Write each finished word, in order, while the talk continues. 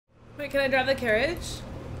Wait, can I drive the carriage?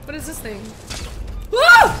 What is this thing?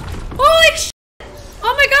 Whoa! Holy sh!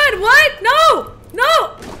 Oh my god, what? No! No!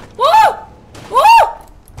 Whoa! Whoa!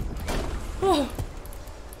 Oh.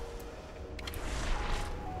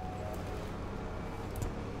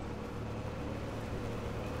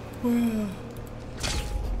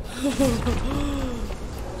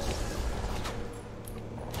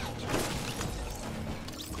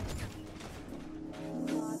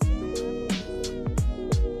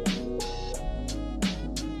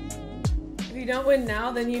 If you don't win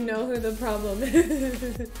now, then you know who the problem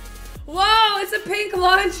is. Whoa, it's a pink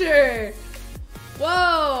launcher.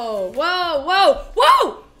 Whoa, whoa, whoa,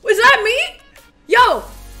 whoa! Was that me? Yo,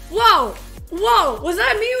 whoa, whoa, was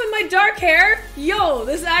that me with my dark hair? Yo,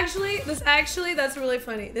 this actually, that's really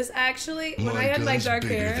funny. This actually, when I had my dark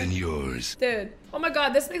hair, than yours. Dude, oh my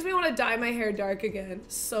god, this makes me want to dye my hair dark again.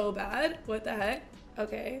 So bad. What the heck?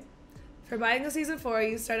 Okay. For buying the season 4,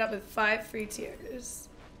 you start out with 5 free tiers.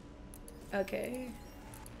 Okay.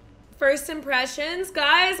 First impressions,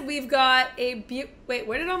 guys, we've got a wait,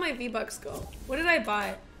 where did all my V-Bucks go? What did I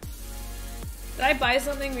buy? Did I buy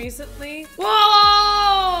something recently?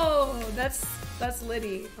 Whoa! That's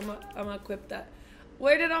litty. I'm gonna equip that.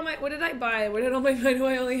 What did I buy? Where did all my, why do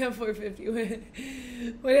I only have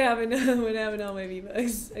 450? What happened to all my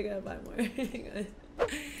V-Bucks? I gotta buy more. Hang on.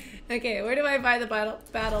 Okay, where do I buy the battle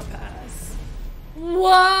pass?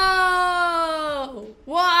 Whoa!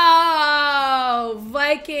 Whoa!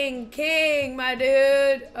 Viking King, my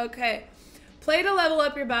dude. Okay. Play to level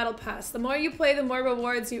up your battle pass. The more you play, the more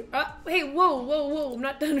rewards you... hey, whoa, whoa, whoa. I'm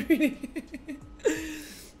not done reading.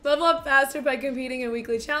 Level up faster by competing in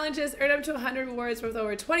weekly challenges. Earn up to 100 rewards worth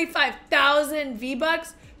over 25,000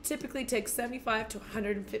 V-Bucks. Typically takes 75 to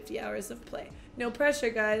 150 hours of play. No pressure,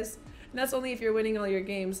 guys. And that's only if you're winning all your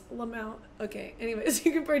games. Lamount. Okay, anyways,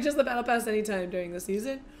 you can purchase the Battle Pass anytime during the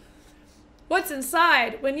season. What's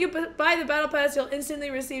inside? When you buy the Battle Pass, you'll instantly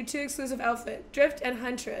receive 2 exclusive outfits, Drift and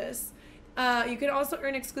Huntress. You can also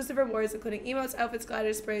earn exclusive rewards, including emotes, outfits,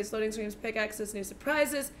 gliders, sprays, loading screens, pickaxes, new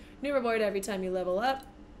surprises, new reward every time you level up.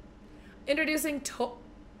 Introducing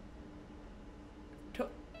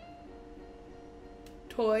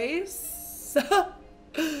Toys.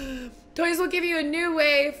 Toys will give you a new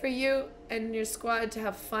way for you and your squad to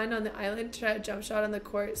have fun on the island. Try a jump shot on the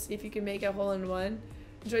court, see if you can make a hole-in-one.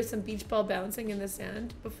 Enjoy some beach ball bouncing in the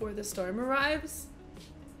sand before the storm arrives.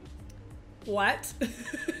 What?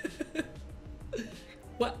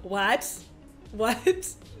 What?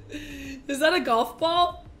 Is that a golf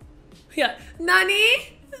ball? Yeah.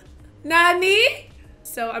 Nani? Nani?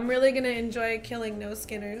 So I'm really gonna enjoy killing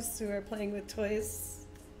no-skinners who are playing with toys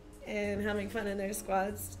and having fun in their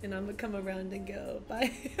squads, and I'm gonna come around and go,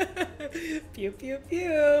 bye. Pew, pew,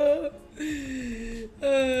 pew.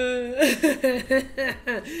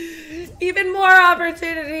 Even more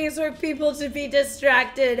opportunities for people to be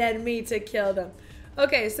distracted and me to kill them.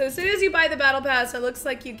 Okay, so as soon as you buy the battle pass, it looks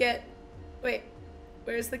like you get, wait,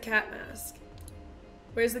 where's the cat mask?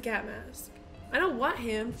 Where's the cat mask? I don't want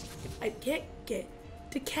him. I can't get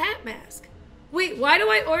the cat mask. Wait, why do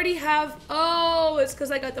I already have... Oh, it's because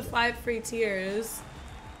I got the 5 free tiers.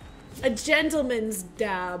 A gentleman's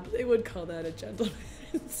dab. They would call that a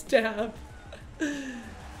gentleman's dab.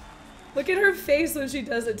 Look at her face when she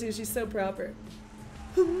does it too. She's so proper.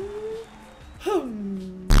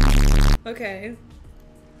 Okay.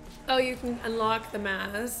 Oh, you can unlock the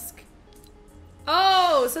mask.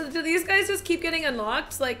 Oh, so do these guys just keep getting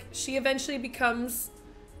unlocked? Like, she eventually becomes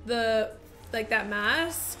the... like, that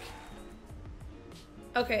mask?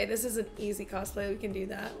 Okay, this is an easy cosplay. We can do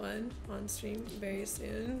that one on stream very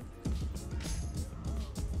soon.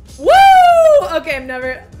 Woo! Okay, I'm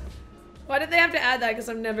never... Why did they have to add that? Because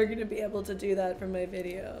I'm never going to be able to do that for my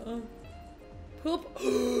video. Poop.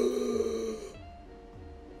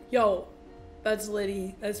 Yo, that's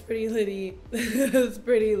litty. That's pretty litty. That's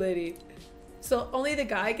pretty litty. So only the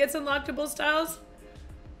guy gets unlockable styles?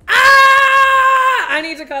 Ah! I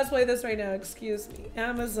need to cosplay this right now. Excuse me.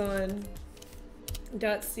 Amazon.ca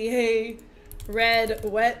red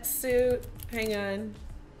wetsuit. Hang on.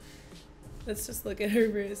 Let's just look at her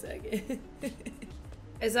for a second.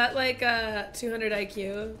 Is that like a 200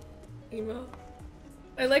 IQ emo?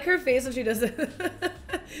 I like her face when she does it.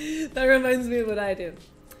 That reminds me of what I do.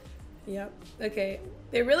 Yep. Okay.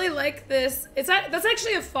 They really like this. That's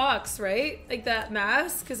actually a fox, right? Like that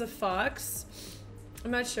mask is a fox.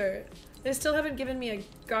 I'm not sure. They still haven't given me a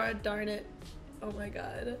god darn it. Oh my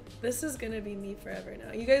god. This is gonna be me forever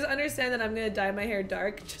now. You guys understand that I'm gonna dye my hair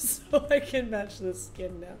dark just so I can match the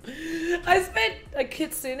skin now. I spent a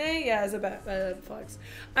kitsune, yeah, as a fox.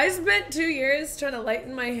 I spent 2 years trying to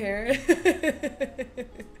lighten my hair.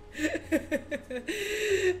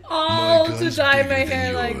 to dye my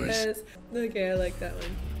hair like this. Okay, I like that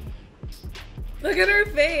one. Look at her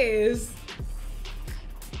face.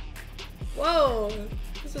 Whoa,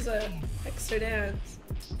 this is a extra dance.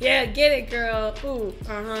 Yeah, get it, girl. Ooh,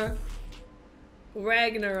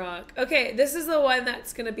 Ragnarok. Okay, this is the one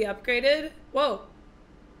that's gonna be upgraded. Whoa.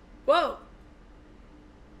 Whoa.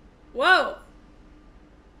 Whoa.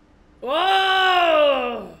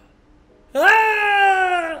 Whoa.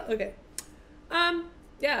 Ah! Okay.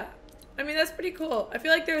 Yeah. I mean, that's pretty cool. I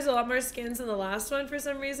feel like there was a lot more skins in the last one for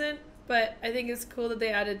some reason, but I think it's cool that they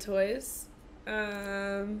added toys.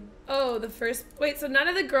 Oh, the first, wait, so none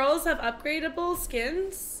of the girls have upgradable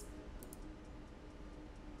skins?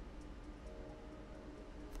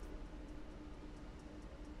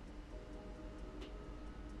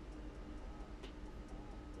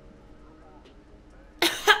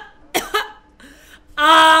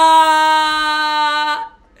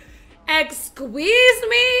 Squeeze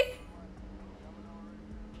me?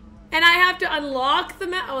 And I have to unlock the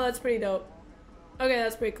map? Oh, that's pretty dope. Okay,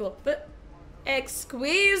 that's pretty cool. But,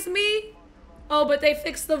 squeeze me? Oh, but they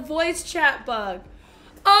fixed the voice chat bug.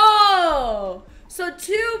 Oh! So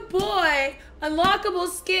 2 boy unlockable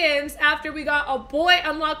skins after we got a boy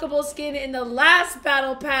unlockable skin in the last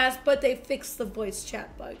battle pass, but they fixed the voice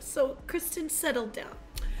chat bug. So, Kristen, settle down.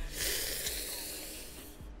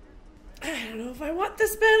 I don't know if I want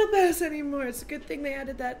this battle pass anymore. It's a good thing they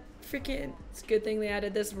added that freaking... It's a good thing they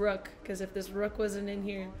added this rook. Because if this rook wasn't in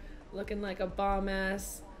here looking like a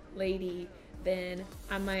bomb-ass lady, then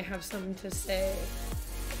I might have something to say.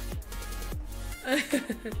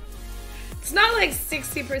 It's not like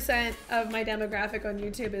 60% of my demographic on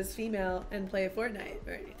YouTube is female and play Fortnite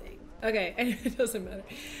or anything. Okay, it doesn't matter.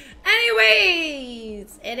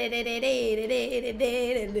 Anyways! Here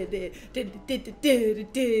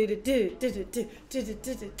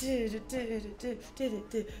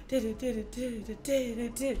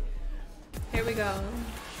we go.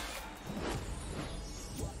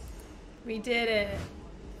 We did it.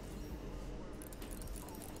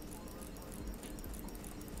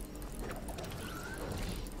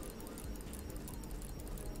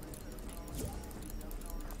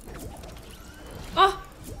 Oh!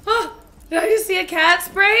 Oh! Did I just see a cat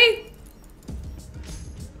spray?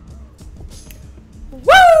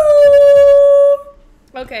 Woo!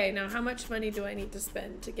 Okay, now how much money do I need to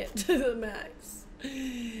spend to get to the max?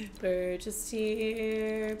 Purchase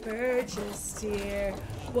tier, purchase tier.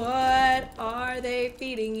 What are they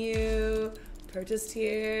feeding you? Purchase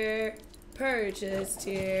tier, purchase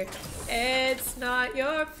tier. It's not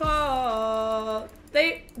your fault.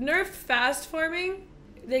 They nerfed fast forming.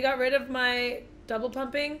 They got rid of my double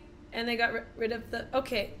pumping, and they got rid of the...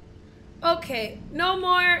 Okay. Okay. No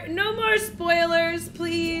more spoilers,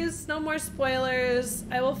 please. No more spoilers.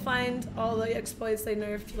 I will find all the exploits they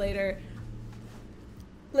nerfed later.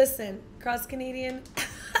 Listen, cross-Canadian.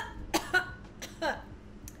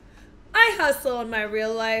 I hustle in my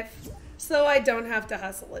real life, so I don't have to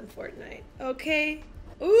hustle in Fortnite. Okay?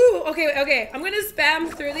 Ooh, okay. I'm gonna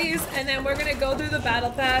spam through these, and then we're gonna go through the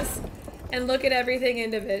battle pass and look at everything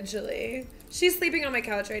individually. She's sleeping on my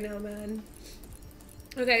couch right now, man.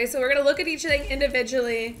 Okay, so we're gonna look at each thing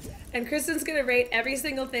individually, and Kristen's gonna rate every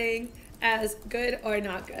single thing as good or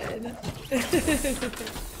not good.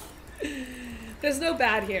 There's no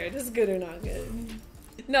bad here, just good or not good.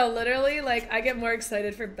 No, literally, like, I get more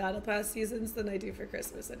excited for Battle Pass seasons than I do for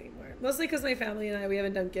Christmas anymore. Mostly because my family and I, we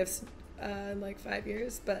haven't done gifts in like 5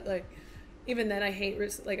 years, but like, even then, I hate,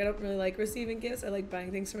 I don't really like receiving gifts. I like buying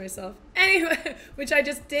things for myself. Anyway, which I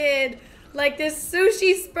just did. Like this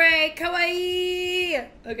sushi spray, kawaii!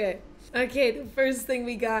 Okay, the first thing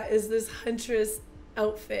we got is this Huntress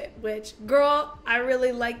outfit, which, girl, I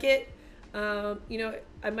really like it. You know,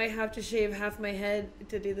 I might have to shave half my head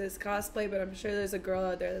to do this cosplay, but I'm sure there's a girl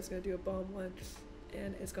out there that's gonna do a bomb one,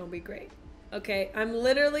 and it's gonna be great. Okay, I'm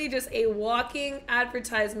literally just a walking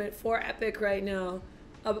advertisement for Epic right now.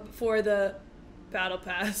 For the battle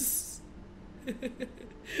pass.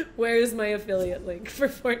 Where is my affiliate link for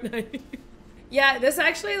Fortnite? Yeah, this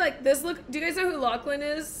actually, like, this look, do you guys know who Lachlan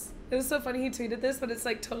is? It was so funny he tweeted this, but it's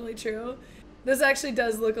like totally true. This actually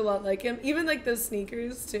does look a lot like him. Even like those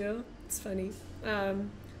sneakers too. It's funny. So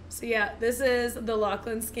yeah, this is the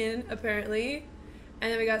Lachlan skin apparently.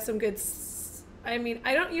 And then we got some good, I mean,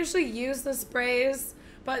 I don't usually use the sprays,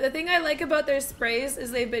 but the thing I like about their sprays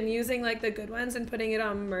is they've been using like the good ones and putting it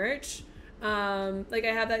on merch. Like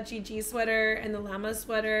I have that GG sweater and the llama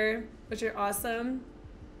sweater, which are awesome.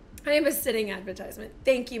 I am a sitting advertisement.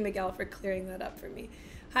 Thank you, Miguel, for clearing that up for me.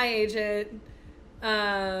 Hi, agent.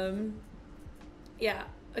 Yeah.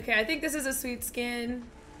 Okay, I think this is a sweet skin.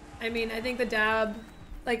 I mean, I think the dab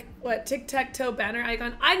like what, tic-tac-toe banner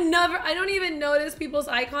icon. I don't even notice people's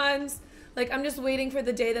icons. Like I'm just waiting for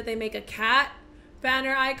the day that they make a cat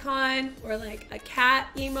banner icon or like a cat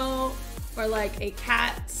emote or like a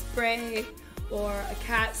cat spray or a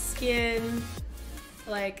cat skin.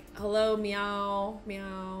 Like hello meow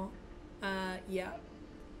meow. Yeah.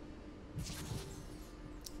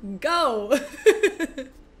 Go.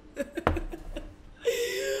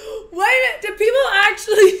 Why do people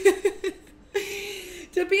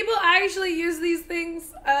actually use these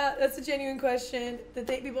things? That's a genuine question.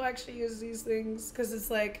 People actually use these things? Because it's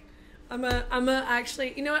like, I'm a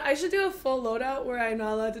actually, you know what? I should do a full loadout where I'm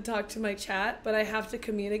not allowed to talk to my chat, but I have to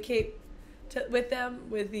communicate with them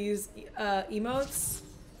with these emotes.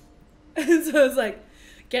 And so it's like,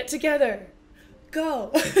 get together,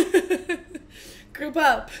 go, group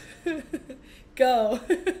up, go.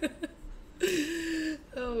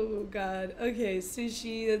 Oh god. Okay,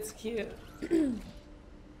 sushi, that's cute.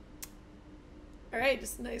 Alright,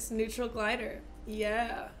 just a nice neutral glider.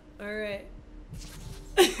 Yeah. Alright.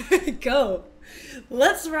 Go.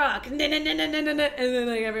 Let's rock. And then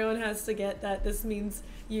like everyone has to get that this means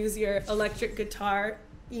use your electric guitar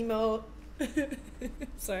emote.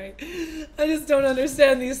 Sorry. I just don't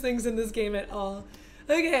understand these things in this game at all.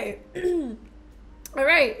 Okay.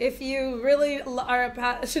 Alright, if you really are a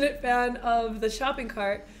passionate fan of the shopping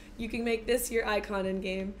cart, you can make this your icon in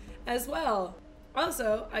game as well.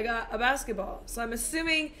 Also, I got a basketball. So I'm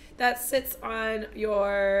assuming that sits on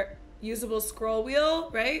your usable scroll wheel,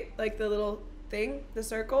 right? Like the little thing, the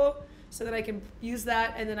circle, so that I can use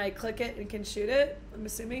that and then I click it and can shoot it, I'm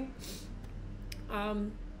assuming.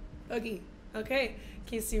 Boogie. Okay, in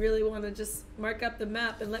case you really want to just mark up the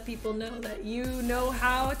map and let people know that you know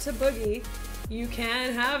how to boogie, you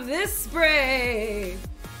can have this spray.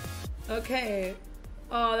 Okay.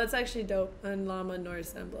 Oh, that's actually dope. And Llama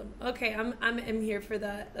Norse emblem. Okay, I'm here for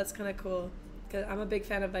that. That's kind of cool because I'm a big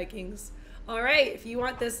fan of Vikings. All right, if you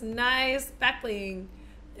want this nice backbling,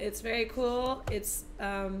 it's very cool. It's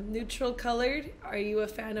neutral colored. Are you a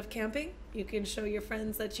fan of camping? You can show your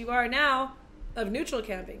friends that you are now of neutral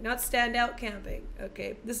camping, not standout camping.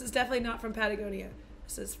 Okay, this is definitely not from Patagonia.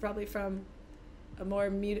 This is probably from a more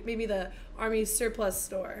maybe the Army surplus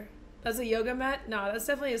store. That's a yoga mat? No, that's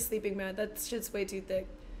definitely a sleeping mat. That shit's way too thick.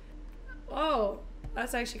 Oh,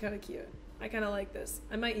 that's actually kind of cute. I kind of like this.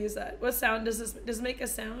 I might use that. What sound does this? Does it make a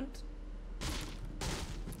sound?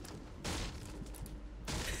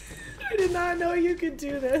 I did not know you could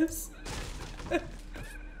do this.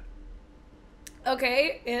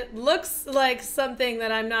 Okay, it looks like something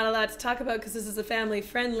that I'm not allowed to talk about because this is a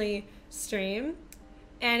family-friendly stream,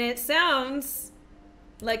 and it sounds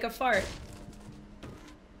like a fart.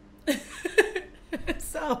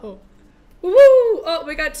 So, woo! Oh,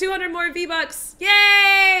 we got 200 more V-Bucks.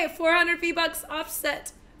 Yay! 400 V-Bucks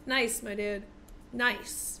offset. Nice, my dude.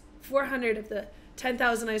 Nice. 400 of the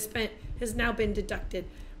 10,000 I spent has now been deducted.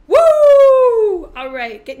 Woo! All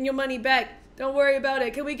right, getting your money back. Don't worry about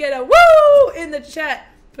it. Can we get a woo in the chat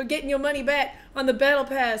for getting your money back on the battle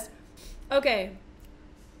pass? Okay.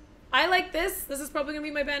 I like this. This is probably going to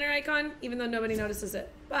be my banner icon, even though nobody notices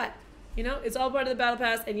it. But, you know, it's all part of the battle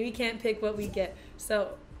pass, and we can't pick what we get.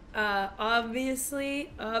 So,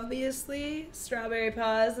 obviously, Strawberry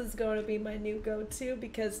Paws is going to be my new go-to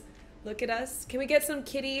because look at us. Can we get some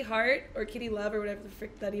kitty heart or kitty love or whatever the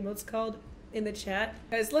frick that emote's called in the chat?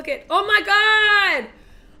 Guys, look at, oh my god!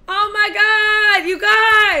 Oh my god, you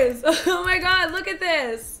guys! Oh my god, look at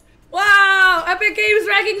this. Wow, Epic Games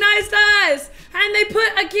recognized us! And they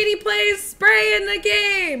put a KittyPlays spray in the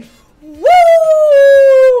game!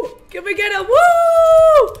 Woo! Can we get a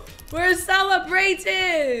woo? We're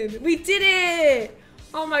celebrating! We did it!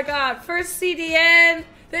 Oh my god, first CDN,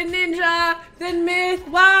 then Ninja, then Myth.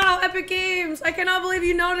 Wow, Epic Games! I cannot believe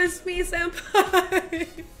you noticed me, senpai!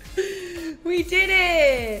 We did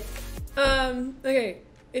it! Okay.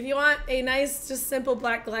 If you want a nice, just simple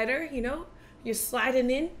black glider, you know, you're sliding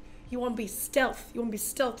in, you want to be stealth. You want to be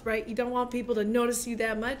stealth, right? You don't want people to notice you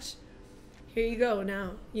that much. Here you go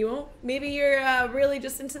now. You won't? Maybe you're really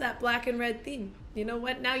just into that black and red theme. You know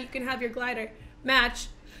what? Now you can have your glider match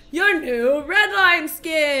your new redline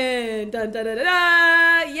skin. Dun, dun, dun, dun,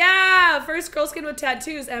 dun. Yeah, first girl skin with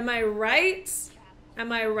tattoos. Am I right?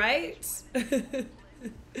 Am I right?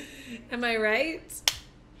 Am I right?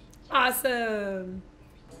 Awesome.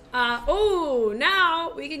 Oh,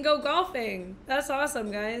 now we can go golfing. That's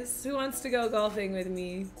awesome, guys. Who wants to go golfing with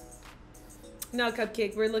me? No,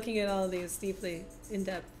 Cupcake, we're looking at all of these deeply, in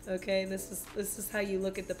depth, okay? This is how you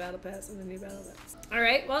look at the battle pass and the new battle pass. All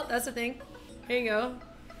right, well, that's the thing. Here you go.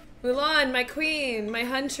 Mulan, my queen, my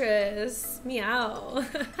huntress. Meow.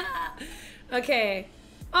 Okay,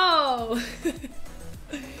 Oh.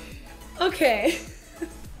 Okay.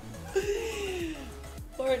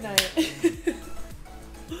 Fortnite.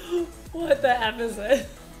 What the F is it?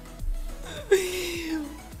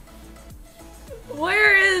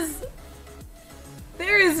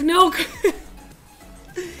 There is no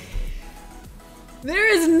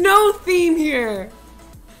there is no theme here.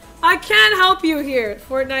 I can't help you here,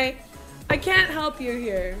 Fortnite. I can't help you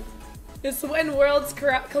here. It's when worlds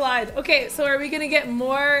collide. Okay, so are we gonna get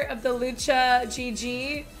more of the Lucha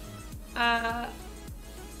GG?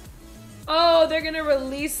 Oh, they're gonna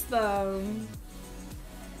release them.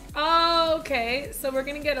 Oh, okay. So we're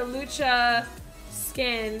gonna get a Lucha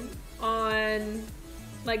skin on,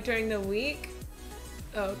 like, during the week.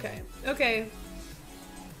 Oh, okay. Okay.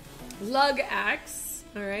 Lug axe.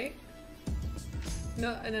 All right.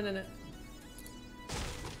 No.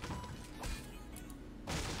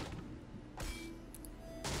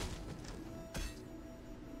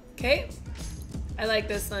 Okay. I like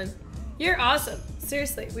this one. You're awesome.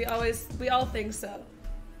 Seriously, we all think so.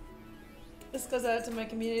 This goes out to my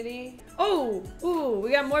community. Oh, ooh,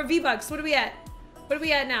 we got more V-Bucks. What are we at? What are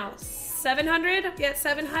we at now? 700? We at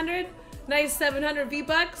 700? Nice 700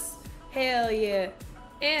 V-Bucks. Hell yeah.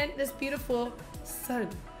 And this beautiful sun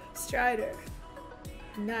strider.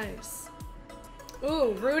 Nice.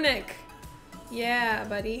 Ooh, runic. Yeah,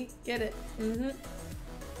 buddy. Get it.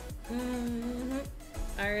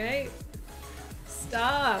 All right.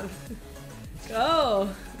 Stop. Go.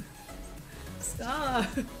 Stop.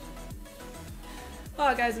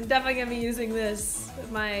 Oh, guys, I'm definitely gonna be using this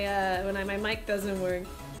with my when my mic doesn't work.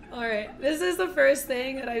 All right, this is the first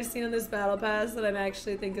thing that I've seen on this battle pass that I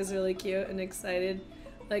actually think is really cute and excited.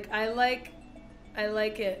 Like, I like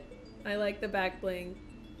it. I like the back bling.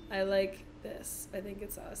 I like this. I think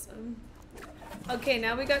it's awesome. Okay,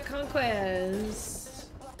 now we got Conquest.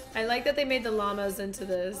 I like that they made the llamas into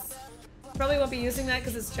this. Probably won't be using that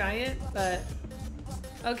because it's giant, but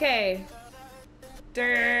okay.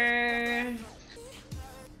 Durr.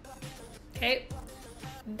 Okay.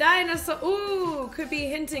 Dinosaur. Ooh, could be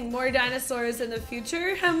hinting more dinosaurs in the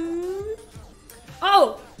future.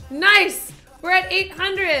 Oh, nice. We're at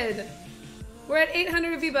 800. We're at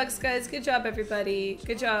 800 V-Bucks, guys. Good job, everybody.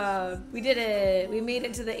 Good job. We did it. We made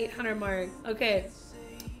it to the 800 mark. Okay.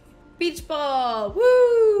 Beach ball.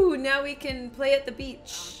 Woo! Now we can play at the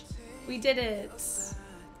beach. We did it.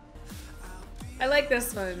 I like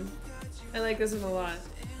this one. I like this one a lot.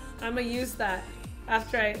 I'm gonna use that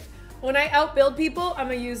after when I outbuild people, I'm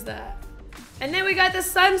gonna use that. And then we got the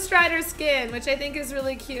Sunstrider skin, which I think is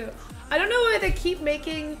really cute. I don't know why they keep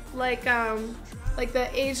making like the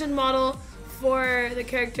Asian model for the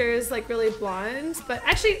characters like really blonde, but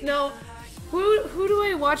actually no. Who do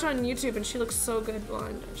I watch on YouTube and she looks so good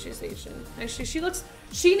blonde? She's Asian. Actually,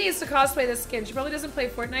 she needs to cosplay this skin. She probably doesn't play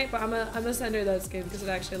Fortnite, but I'm gonna send her that skin because it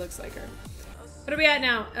actually looks like her. What are we at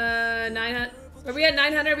now? 900. Are we at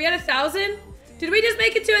 900? Are we at 1,000? Did we just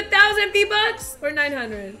make it to 1,000 V-Bucks? Or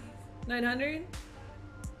 900? 900?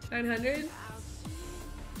 900?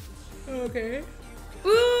 Okay.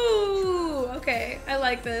 Ooh! Okay, I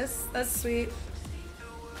like this. That's sweet.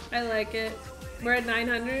 I like it. We're at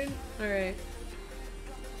 900? Alright.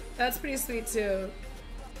 That's pretty sweet too.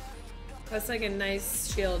 That's like a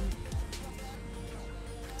nice shield.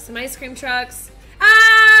 Some ice cream trucks.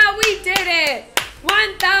 Ah! We did it!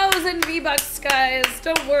 1,000 V-Bucks, guys.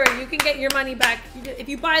 Don't worry, you can get your money back. If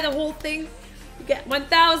you buy the whole thing, you get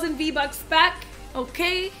 1,000 V-Bucks back.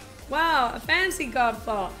 Okay? Wow, a fancy golf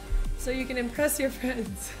ball. So you can impress your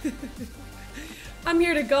friends. I'm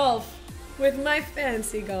here to golf with my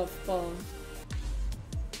fancy golf ball.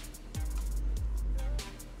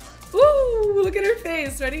 Ooh, look at her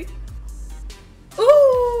face. Ready?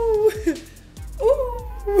 Ooh! Ooh!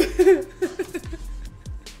 Ooh!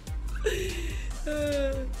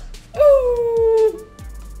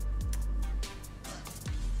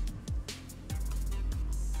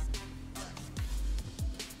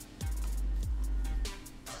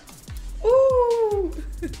 Ooh!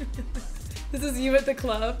 This is you at the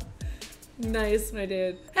club. Nice, my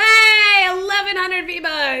dude. Hey! 1,100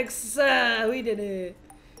 V-Bucks! We did it.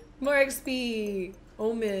 More XP.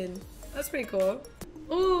 Omen. That's pretty cool.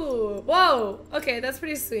 Ooh, whoa. Okay, that's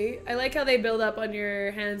pretty sweet. I like how they build up on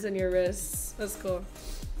your hands and your wrists. That's cool.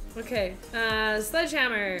 Okay,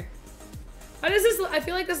 sledgehammer. How does this look? I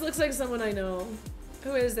feel like this looks like someone I know.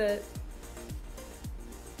 Who is it?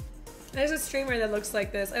 There's a streamer that looks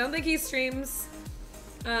like this. I don't think he streams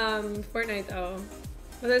Fortnite though.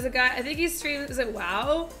 But there's a guy, I think he streams, is it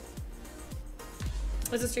WoW?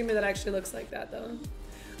 There's a streamer that actually looks like that though.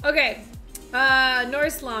 Okay,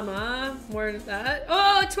 Norse Llama, more of that.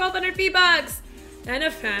 Oh, 1,200 V-Bucks! And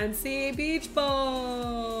a fancy beach ball.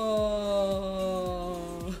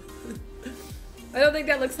 I don't think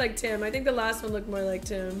that looks like Tim. I think the last one looked more like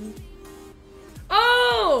Tim.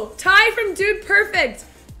 Oh! Ty from Dude Perfect!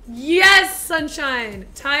 Yes, Sunshine!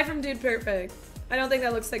 Ty from Dude Perfect. I don't think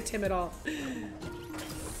that looks like Tim at all.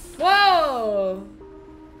 Whoa!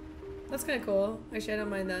 That's kind of cool. Actually, I don't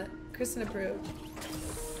mind that. Kristen approved.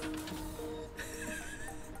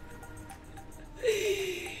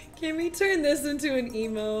 Can we turn this into an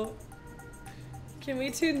emo? Can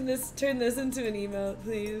we turn this into an emo,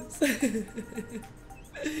 please?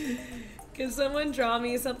 Can someone draw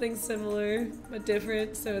me something similar but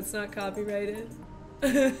different so it's not copyrighted?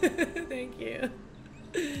 Thank you.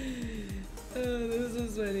 Oh, this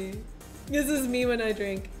is funny. This is me when I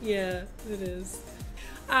drink. Yeah, it is.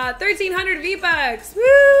 1,300 V-Bucks!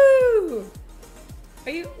 Woo!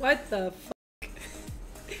 Are you? What the fuck?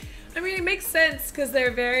 I mean, it makes sense because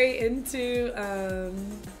they're very into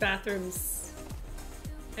bathrooms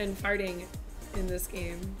and farting in this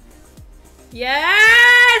game.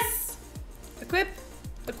 Yes! Equip!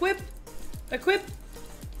 Equip! Equip!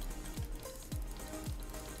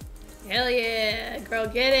 Hell yeah! Girl,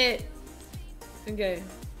 get it! Okay.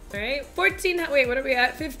 Alright. 14... Wait, what are we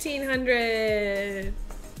at? 1,500!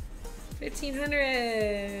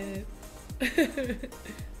 1,500!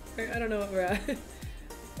 I don't know what we're at.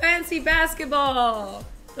 Fancy basketball!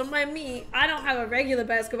 Don't mind me. I don't have a regular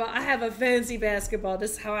basketball. I have a fancy basketball.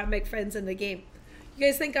 This is how I make friends in the game. You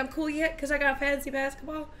guys think I'm cool yet? Because I got fancy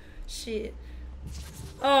basketball? Shit.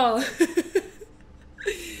 Oh.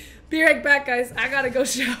 Be right back, guys. I gotta go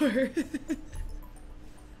shower.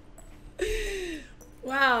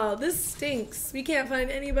 Wow, this stinks. We can't find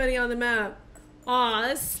anybody on the map. Aw,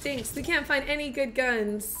 this stinks. We can't find any good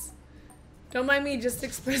guns. Don't mind me just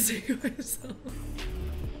expressing myself.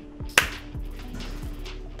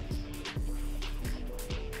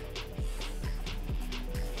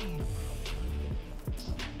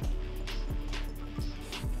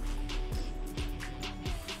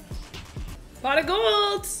 Pot of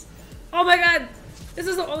gold! Oh my god! This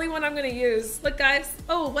is the only one I'm gonna use. Look, guys.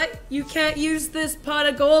 Oh, what? You can't use this pot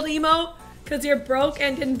of gold emo? Because you're broke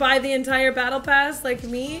and didn't buy the entire battle pass like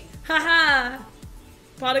me? Haha!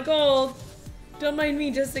 Pot of gold. Don't mind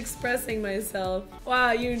me just expressing myself.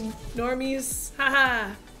 Wow, you normies.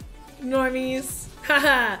 Haha! Normies.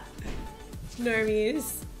 Haha!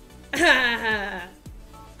 Normies. Haha!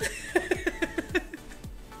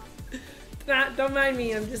 Don't mind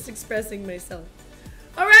me, I'm just expressing myself.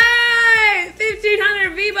 Alright!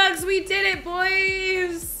 1,500 V-Bucks! We did it,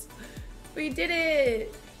 boys! We did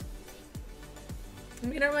it! We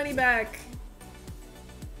made our money back.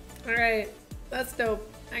 Alright, that's dope.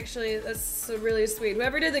 Actually, that's really sweet.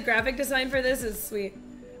 Whoever did the graphic design for this is sweet.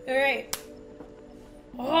 Alright.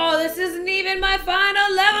 Oh, this isn't even my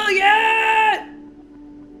final level yet!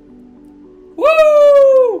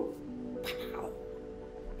 Woo!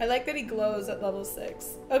 I like that he glows at level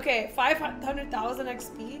 6. Okay, 500,000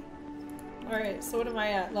 XP. Alright, so what am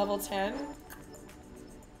I at? Level 10?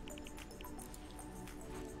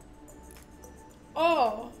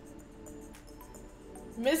 Oh!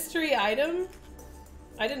 Mystery item?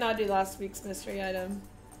 I did not do last week's mystery item.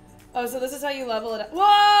 Oh, so this is how you level it up.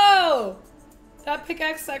 Whoa! That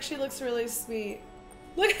pickaxe actually looks really sweet.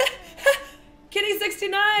 Look at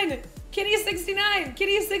Kitty69! Kitty69!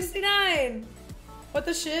 Kitty69! What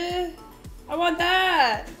the shit? I want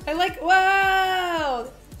that! I like, wow!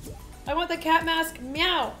 I want the cat mask,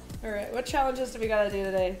 meow! Alright, what challenges do we gotta do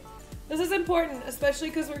today? This is important, especially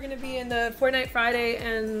because we're gonna be in the Fortnite Friday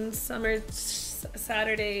and Summer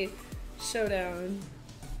Saturday showdown.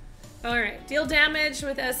 Alright, deal damage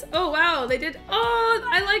with S. Oh wow, they did, oh!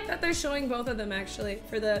 I like that they're showing both of them actually,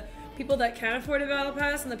 for the people that can't afford a battle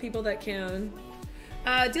pass and the people that can.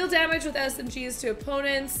 Deal damage with SMGs to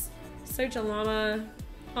opponents. Search a llama.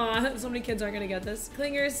 Aw, so many kids aren't gonna get this.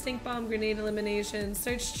 Clingers, stink bomb, grenade elimination.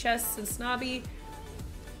 Search chests and snobby.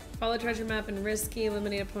 Follow treasure map and risky.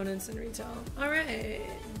 Eliminate opponents in retail. Alright.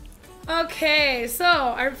 Okay, so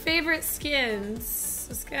our favorite skins.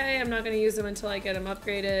 This guy, I'm not gonna use him until I get him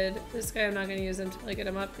upgraded. This guy, I'm not gonna use him until I get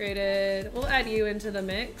him upgraded. We'll add you into the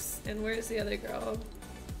mix. And where's the other girl?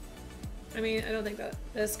 I mean, I don't think that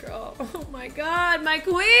this girl. Oh my god, my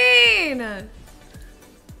queen!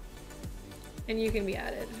 And you can be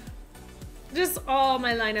added. Just all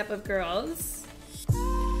my lineup of girls.